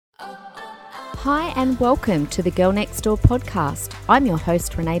Hi and welcome to the Girl Next Door podcast. I'm your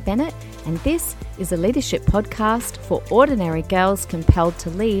host Renee Bennett, and this is a leadership podcast for ordinary girls compelled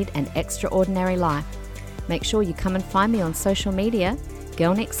to lead an extraordinary life. Make sure you come and find me on social media,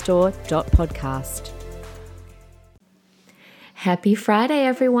 girlnextdoor.podcast. Happy Friday,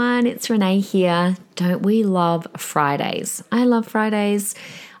 everyone. It's Renee here. Don't we love Fridays? I love Fridays.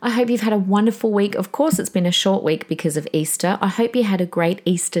 I hope you've had a wonderful week. Of course, it's been a short week because of Easter. I hope you had a great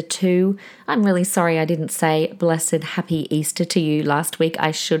Easter too. I'm really sorry I didn't say blessed happy Easter to you last week. I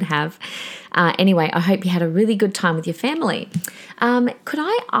should have. Anyway, I hope you had a really good time with your family. Could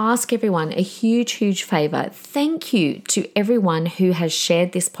I ask everyone a huge favor? Thank you to everyone who has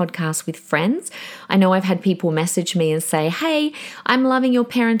shared this podcast with friends. I know I've had people message me and say, hey, I'm loving your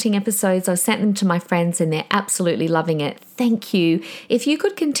parenting episodes. I've sent them to my friends and they're absolutely loving it. Thank you. If you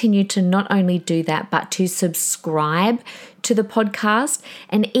could continue to not only do that, but to subscribe to the podcast,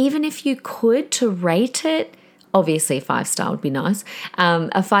 and even if you could, to rate it. Obviously, a 5-star would be nice.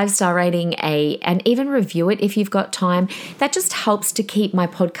 A 5-star rating, and even review it if you've got time. That just helps to keep my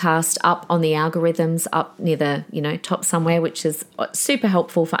podcast up on the algorithms, up near the top somewhere, which is super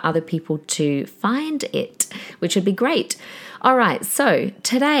helpful for other people to find it, which would be great. All right, so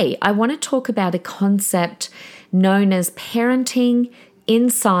today I want to talk about a concept known as parenting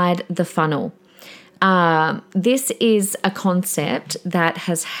inside the funnel. This is a concept that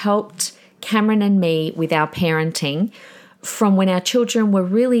has helped Cameron and me with our parenting from when our children were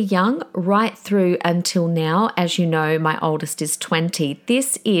really young right through until now. As you know, my oldest is 20.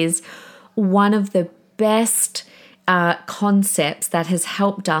 This is one of the best concepts that has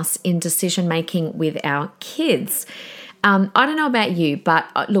helped us in decision making with our kids. I don't know about you, but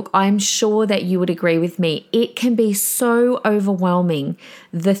look, I'm sure that you would agree with me. It can be so overwhelming,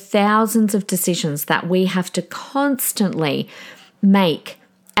 the thousands of decisions that we have to constantly make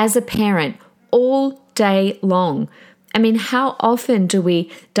as a parent all day long. I mean, how often do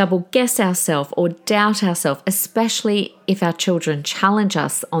we double guess ourselves or doubt ourselves, especially if our children challenge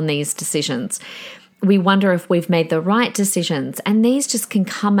us on these decisions? We wonder if we've made the right decisions, and these just can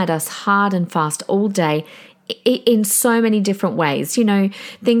come at us hard and fast all day in so many different ways.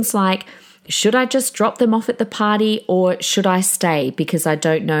 Things like, should I just drop them off at the party or should I stay because I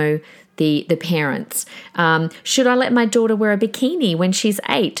don't know the parents? Should I let my daughter wear a bikini when she's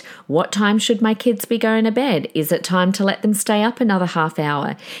 8? What time should my kids be going to bed? Is it time to let them stay up another half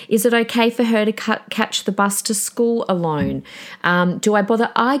hour? Is it okay for her to catch the bus to school alone? Do I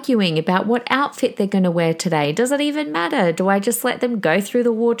bother arguing about what outfit they're going to wear today? Does it even matter? Do I just let them go through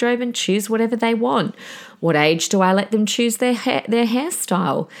the wardrobe and choose whatever they want? What age do I let them choose their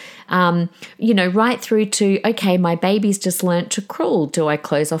hairstyle? Right through to, okay, my baby's just learnt to crawl. Do I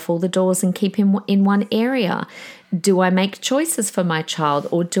close off all the doors and keep him in one area? Do I make choices for my child,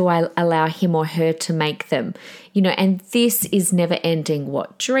 or do I allow him or her to make them? And this is never ending.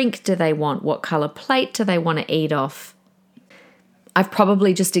 What drink do they want? What color plate do they want to eat off? I've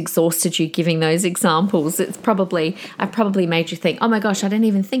probably just exhausted you giving those examples. I've probably made you think, oh my gosh, I didn't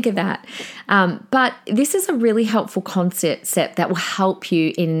even think of that. But this is a really helpful concept that will help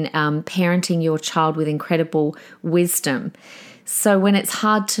you in parenting your child with incredible wisdom. So when it's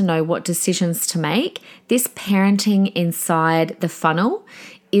hard to know what decisions to make, this parenting inside the funnel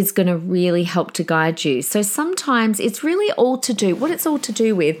is going to really help to guide you. So sometimes it's really what it's all to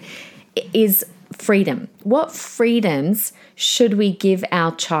do with is freedom. What freedoms should we give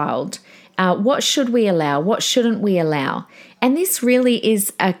our child? What should we allow? What shouldn't we allow? And this really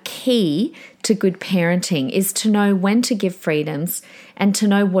is a key to good parenting, is to know when to give freedoms and to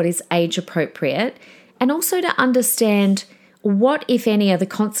know what is age appropriate, and also to understand what, if any, are the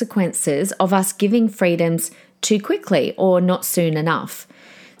consequences of us giving freedoms too quickly or not soon enough.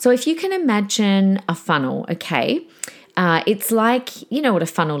 So if you can imagine a funnel, okay, it's like, what a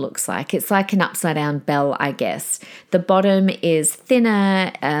funnel looks like. It's like an upside down bell, I guess. The bottom is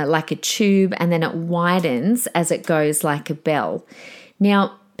thinner, like a tube, and then it widens as it goes like a bell.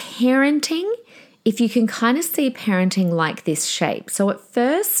 Now, parenting, if you can kind of see parenting like this shape. So at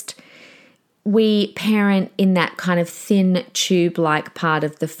first, we parent in that kind of thin tube-like part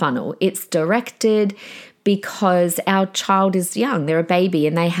of the funnel. It's directed because our child is young, they're a baby,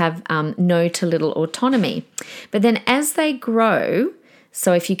 and they have no to little autonomy. But then as they grow,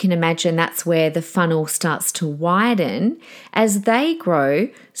 so if you can imagine, that's where the funnel starts to widen. As they grow,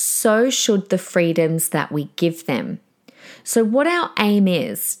 so should the freedoms that we give them. So what our aim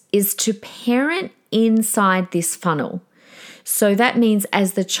is to parent inside this funnel. So that means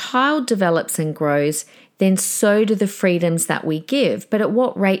as the child develops and grows, then so do the freedoms that we give. But at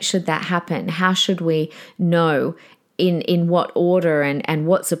what rate should that happen? How should we know in what order and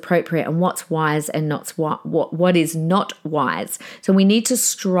what's appropriate and what's wise and not what is not wise. So we need to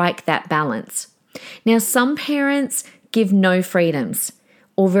strike that balance. Now, some parents give no freedoms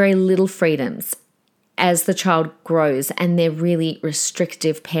or very little freedoms as the child grows, and they're really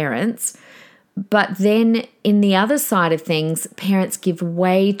restrictive parents. But then in the other side of things, parents give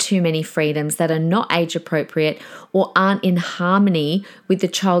way too many freedoms that are not age appropriate or aren't in harmony with the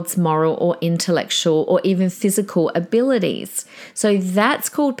child's moral or intellectual or even physical abilities. So that's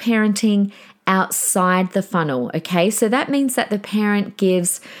called parenting outside the funnel, okay? So that means that the parent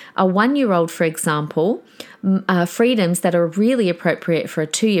gives a 1-year-old, for example, freedoms that are really appropriate for a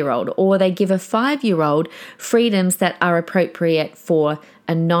 2-year-old, or they give a 5-year-old freedoms that are appropriate for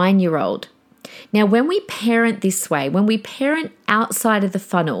a 9-year-old. Now, when we parent this way, when we parent outside of the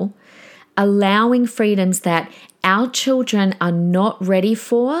funnel, allowing freedoms that our children are not ready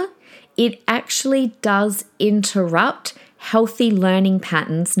for, it actually does interrupt healthy learning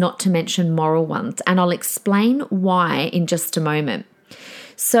patterns, not to mention moral ones. And I'll explain why in just a moment.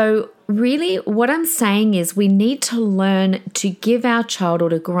 So really what I'm saying is we need to learn to give our child or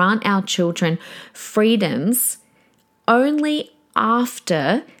to grant our children freedoms only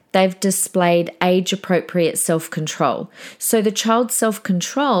after they've displayed age-appropriate self-control. So the child's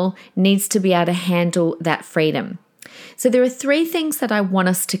self-control needs to be able to handle that freedom. So there are 3 things that I want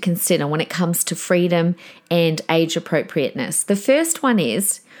us to consider when it comes to freedom and age appropriateness. The first one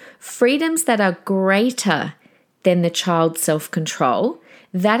is freedoms that are greater than the child's self-control.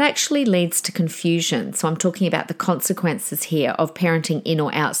 That actually leads to confusion. So I'm talking about the consequences here of parenting in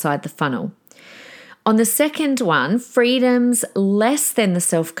or outside the funnel. On the second one, freedoms less than the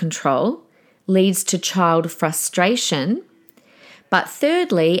self-control leads to child frustration. But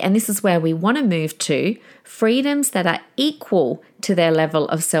thirdly, and this is where we want to move to, freedoms that are equal to their level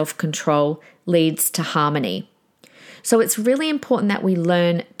of self-control leads to harmony. So it's really important that we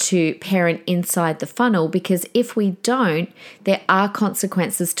learn to parent inside the funnel, because if we don't, there are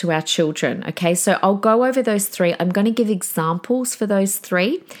consequences to our children. Okay, so I'll go over those 3. I'm going to give examples for those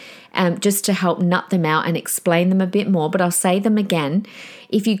 3 just to help nut them out and explain them a bit more, but I'll say them again.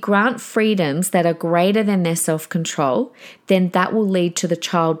 If you grant freedoms that are greater than their self-control, then that will lead to the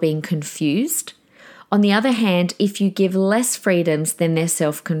child being confused. On the other hand, if you give less freedoms than their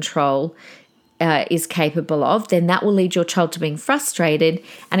self-control is capable of, then that will lead your child to being frustrated.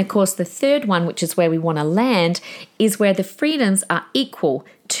 And of course, the third one, which is where we want to land, is where the freedoms are equal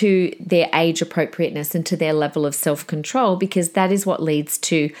to their age appropriateness and to their level of self-control, because that is what leads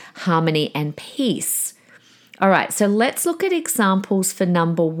to harmony and peace. All right, so let's look at examples for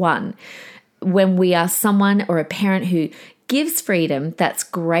number 1. When we are someone or a parent who gives freedom that's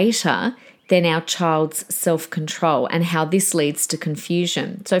greater than our child's self-control and how this leads to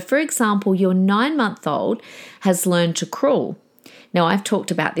confusion. So for example, your 9-month-old has learned to crawl. Now, I've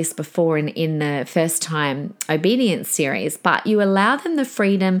talked about this before in the first time obedience series, but you allow them the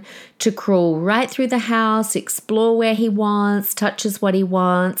freedom to crawl right through the house, explore where he wants, touches what he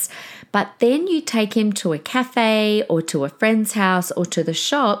wants, but then you take him to a cafe or to a friend's house or to the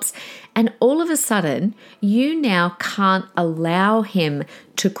shops, and all of a sudden, you now can't allow him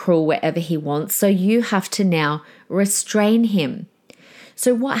to crawl wherever he wants, so you have to now restrain him.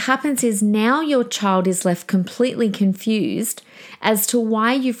 So what happens is now your child is left completely confused as to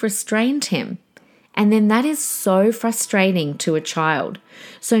why you've restrained him. And then that is so frustrating to a child.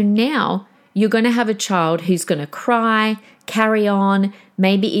 So now you're going to have a child who's going to cry, carry on,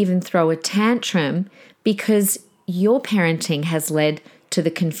 maybe even throw a tantrum because your parenting has led to the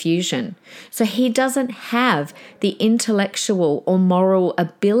confusion. So he doesn't have the intellectual or moral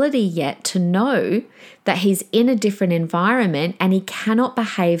ability yet to know that he's in a different environment and he cannot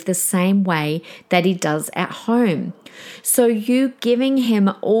behave the same way that he does at home. So you giving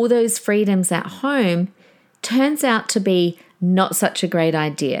him all those freedoms at home turns out to be not such a great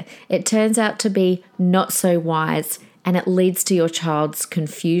idea. It turns out to be not so wise, and it leads to your child's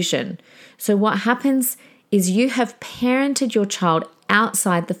confusion. So what happens is you have parented your child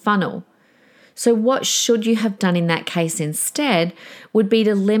outside the funnel. So what should you have done in that case instead would be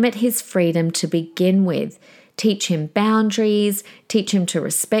to limit his freedom to begin with. Teach him boundaries, teach him to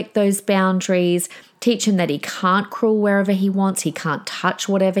respect those boundaries, teach him that he can't crawl wherever he wants, he can't touch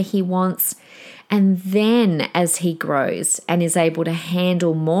whatever he wants. And then as he grows and is able to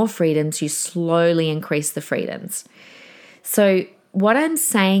handle more freedoms, you slowly increase the freedoms. So what I'm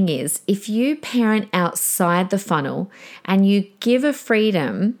saying is, if you parent outside the funnel and you give a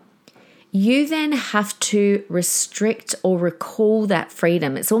freedom, you then have to restrict or recall that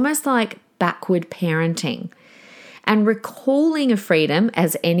freedom. It's almost like backward parenting. And recalling a freedom,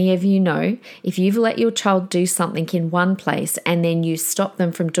 as any of you know, if you've let your child do something in one place and then you stop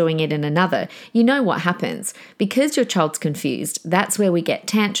them from doing it in another, you know what happens. Because your child's confused, that's where we get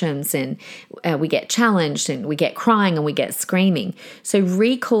tantrums and we get challenged and we get crying and we get screaming. So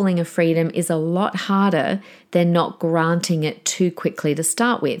recalling a freedom is a lot harder than not granting it too quickly to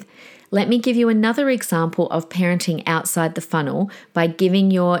start with. Let me give you another example of parenting outside the funnel by giving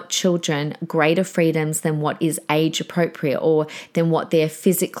your children greater freedoms than what is age appropriate or than what they're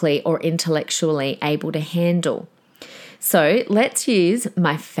physically or intellectually able to handle. So let's use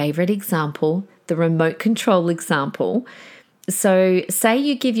my favorite example, the remote control example. So say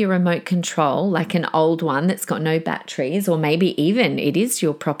you give your remote control, like an old one that's got no batteries, or maybe even it is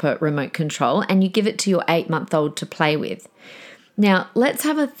your proper remote control, and you give it to your 8-month-old to play with. Now, let's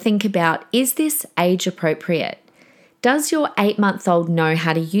have a think about, is this age appropriate? Does your 8-month-old know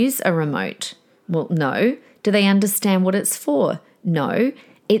how to use a remote? Well, no. Do they understand what it's for? No.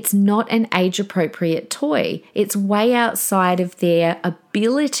 It's not an age appropriate toy. It's way outside of their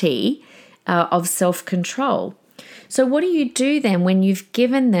ability of self-control. So what do you do then when you've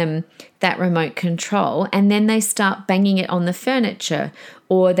given them that remote control and then they start banging it on the furniture,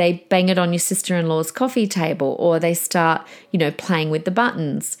 or they bang it on your sister-in-law's coffee table, or they start, playing with the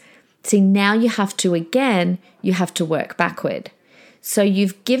buttons? See, now you have to work backward. So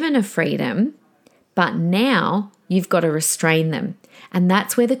you've given a freedom, but now you've got to restrain them. And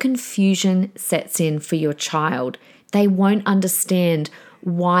that's where the confusion sets in for your child. They won't understand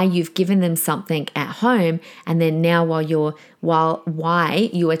why you've given them something at home, and then now why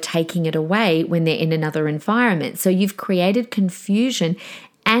you are taking it away when they're in another environment. So you've created confusion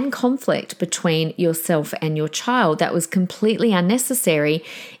and conflict between yourself and your child that was completely unnecessary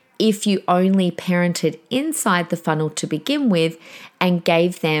if you only parented inside the funnel to begin with and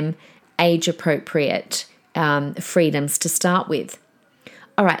gave them age-appropriate freedoms to start with.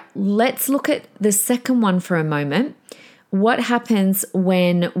 All right, let's look at the second one for a moment. What happens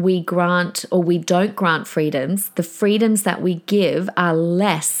when we grant or we don't grant freedoms? The freedoms that we give are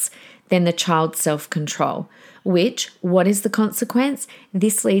less than the child's self-control, what is the consequence?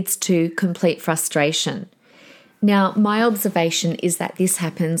 This leads to complete frustration. Now, my observation is that this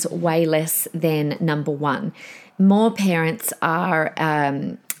happens way less than number one. More parents are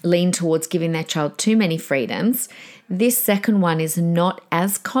lean towards giving their child too many freedoms. This second one is not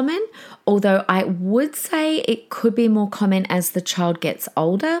as common, although I would say it could be more common as the child gets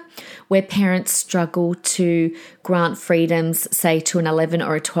older, where parents struggle to grant freedoms, say, to an 11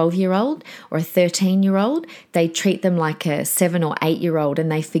 or a 12-year-old or a 13-year-old. They treat them like a 7 or 8-year-old,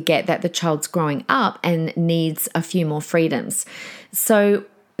 and they forget that the child's growing up and needs a few more freedoms. So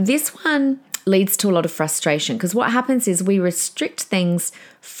this one leads to a lot of frustration, because what happens is we restrict things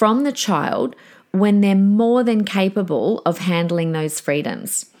from the child when they're more than capable of handling those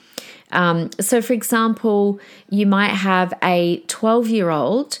freedoms. So for example, you might have a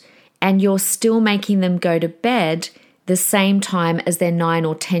 12-year-old and you're still making them go to bed the same time as their 9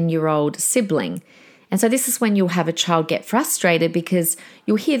 or 10-year-old sibling. And so this is when you'll have a child get frustrated because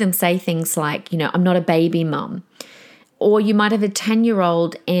you'll hear them say things like, I'm not a baby mum. Or you might have a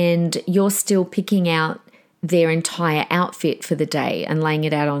 10-year-old and you're still picking out their entire outfit for the day and laying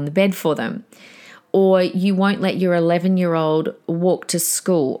it out on the bed for them. Or you won't let your 11-year-old walk to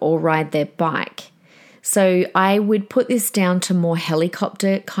school or ride their bike. So I would put this down to more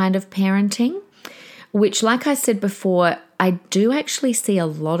helicopter kind of parenting, which, like I said before, I do actually see a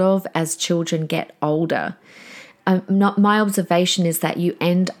lot of as children get older. My observation is that you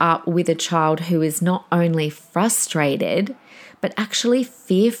end up with a child who is not only frustrated, but actually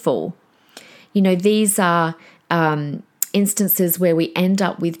fearful. These are instances where we end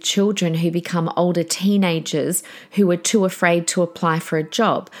up with children who become older teenagers who are too afraid to apply for a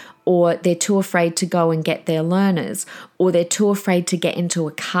job, or they're too afraid to go and get their learners, or they're too afraid to get into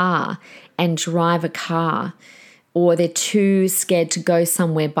a car and drive a car, or they're too scared to go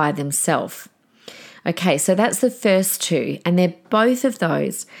somewhere by themselves. Okay, so that's the first two, and both of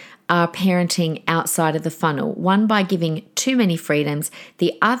those are parenting outside of the funnel, one by giving too many freedoms,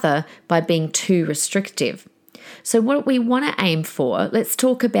 the other by being too restrictive. So what we want to aim for, let's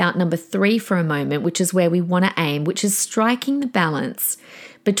talk about number 3 for a moment, which is where we want to aim, which is striking the balance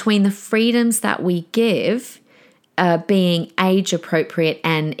between the freedoms that we give being age appropriate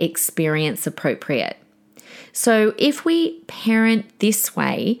and experience appropriate. So if we parent this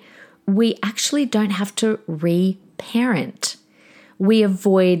way, we actually don't have to re-parent. We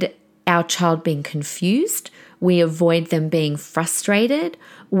avoid our child being confused. We avoid them being frustrated.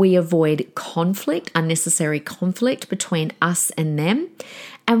 We avoid conflict, unnecessary conflict between us and them.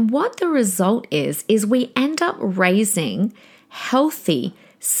 And what the result is we end up raising healthy,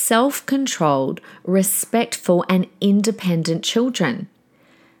 self-controlled, respectful, and independent children.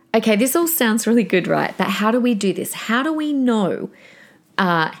 Okay, this all sounds really good, right? But how do we do this? How do we know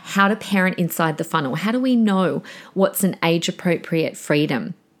how to parent inside the funnel? How do we know what's an age-appropriate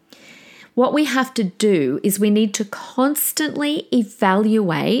freedom? What we have to do is we need to constantly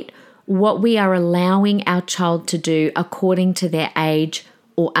evaluate what we are allowing our child to do according to their age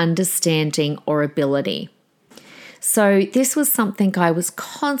or understanding or ability. So this was something I was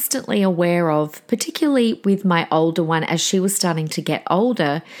constantly aware of, particularly with my older one as she was starting to get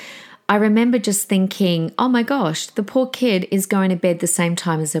older. I remember just thinking, oh my gosh, the poor kid is going to bed the same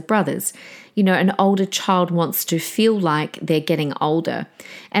time as her brothers. You know, an older child wants to feel like they're getting older.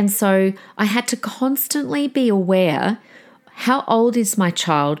 And so I had to constantly be aware, how old is my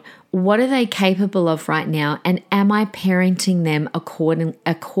child? What are they capable of right now? And am I parenting them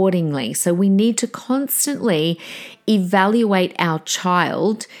accordingly? So we need to constantly evaluate our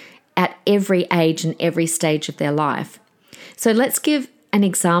child at every age and every stage of their life. So let's give an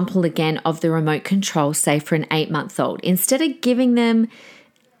example again of the remote control, say for an 8-month-old. Instead of giving them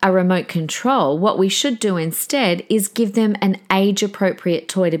a remote control, what we should do instead is give them an age-appropriate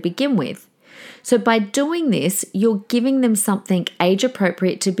toy to begin with. So by doing this, you're giving them something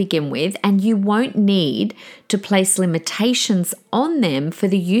age-appropriate to begin with, and you won't need to place limitations on them for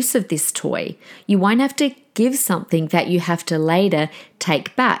the use of this toy. You won't have to give something that you have to later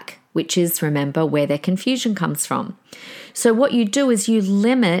take back, which is, remember, where their confusion comes from. So what you do is you're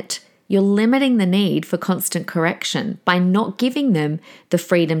limiting the need for constant correction by not giving them the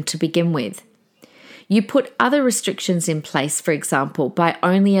freedom to begin with. You put other restrictions in place, for example, by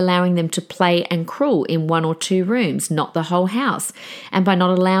only allowing them to play and crawl in 1 or 2 rooms, not the whole house, and by not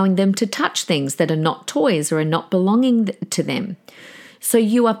allowing them to touch things that are not toys or are not belonging to them. So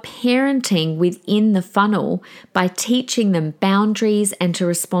you are parenting within the funnel by teaching them boundaries and to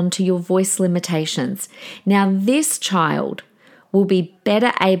respond to your voice limitations. Now, this child will be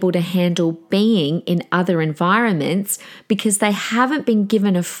better able to handle being in other environments because they haven't been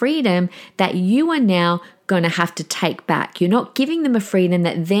given a freedom that you are now going to have to take back. You're not giving them a freedom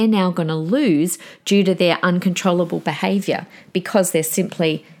that they're now going to lose due to their uncontrollable behavior because they're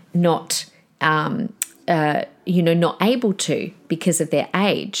simply not, not able to because of their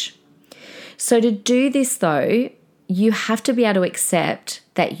age. So to do this though, you have to be able to accept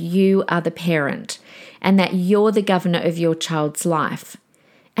that you are the parent and that you're the governor of your child's life.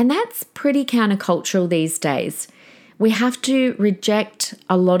 And that's pretty countercultural these days. We have to reject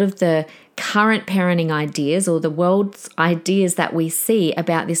a lot of the current parenting ideas or the world's ideas that we see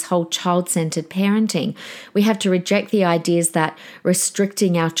about this whole child-centered parenting. We have to reject the ideas that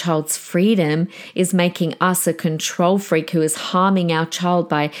restricting our child's freedom is making us a control freak who is harming our child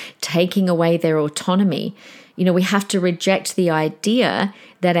by taking away their autonomy. You know, we have to reject the idea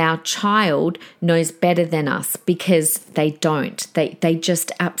that our child knows better than us because they don't. They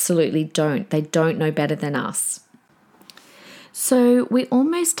just absolutely don't. They don't know better than us. So we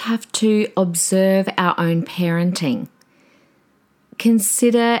almost have to observe our own parenting.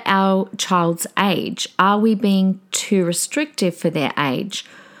 Consider our child's age. Are we being too restrictive for their age?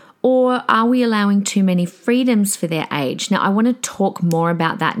 Or are we allowing too many freedoms for their age? Now, I want to talk more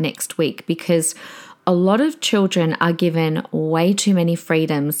about that next week because a lot of children are given way too many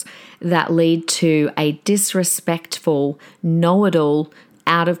freedoms that lead to a disrespectful, know-it-all,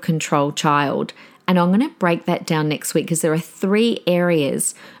 out-of-control child. And I'm going to break that down next week because there are 3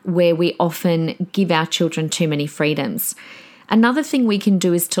 areas where we often give our children too many freedoms. Another thing we can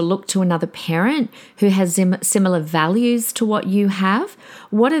do is to look to another parent who has similar values to what you have.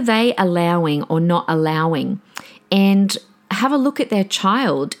 What are they allowing or not allowing? And have a look at their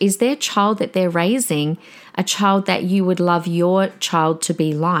child. Is their child that they're raising a child that you would love your child to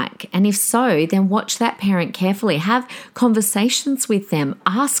be like? And if so, then watch that parent carefully. Have conversations with them.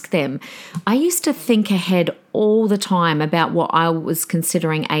 Ask them. I used to think ahead all the time about what I was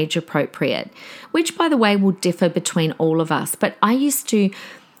considering age appropriate, which, by the way, will differ between all of us. But I used to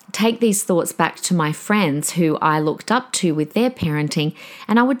take these thoughts back to my friends who I looked up to with their parenting,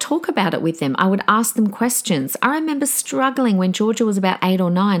 and I would talk about it with them. I would ask them questions. I remember struggling when Georgia was about 8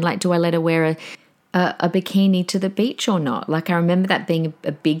 or 9, like, do I let her wear a bikini to the beach or not? Like, I remember that being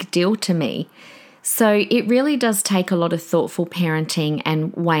a big deal to me. So it really does take a lot of thoughtful parenting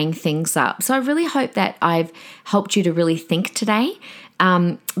and weighing things up. So I really hope that I've helped you to really think today.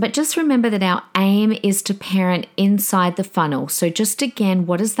 But just remember that our aim is to parent inside the funnel. So just again,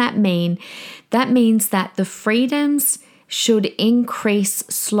 what does that mean? That means that the freedoms should increase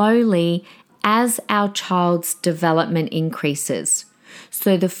slowly as our child's development increases.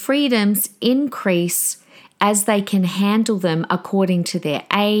 So the freedoms increase as they can handle them according to their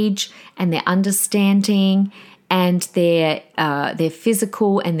age and their understanding and their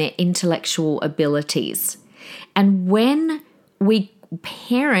physical and their intellectual abilities. And when we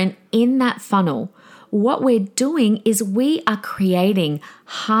parent in that funnel, what we're doing is we are creating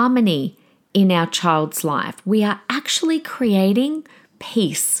harmony in our child's life. We are actually creating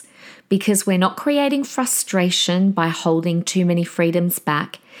peace because we're not creating frustration by holding too many freedoms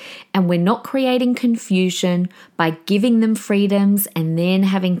back, and we're not creating confusion by giving them freedoms and then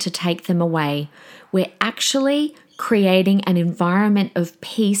having to take them away. We're actually creating an environment of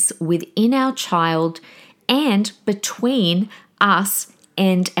peace within our child and between us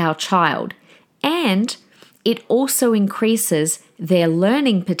and our child. And it also increases their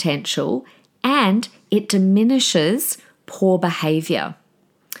learning potential and it diminishes poor behavior.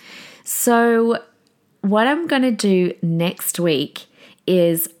 So what I'm going to do next week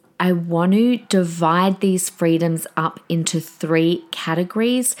is I want to divide these freedoms up into 3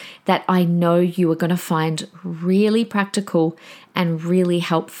 categories that I know you are going to find really practical and really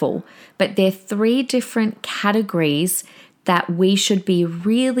helpful. But they're 3 different categories that we should be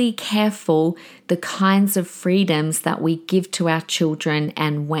really careful the kinds of freedoms that we give to our children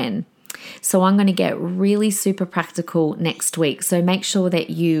and when. So I'm going to get really super practical next week. So make sure that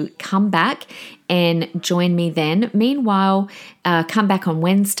you come back and join me then. Meanwhile, come back on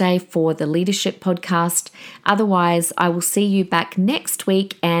Wednesday for the Leadership Podcast. Otherwise, I will see you back next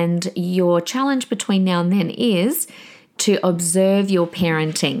week. And your challenge between now and then is to observe your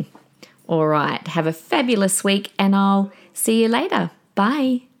parenting. All right. Have a fabulous week and I'll see you later.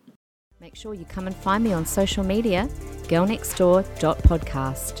 Bye. Make sure you come and find me on social media,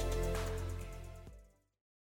 girlnextdoor.podcast.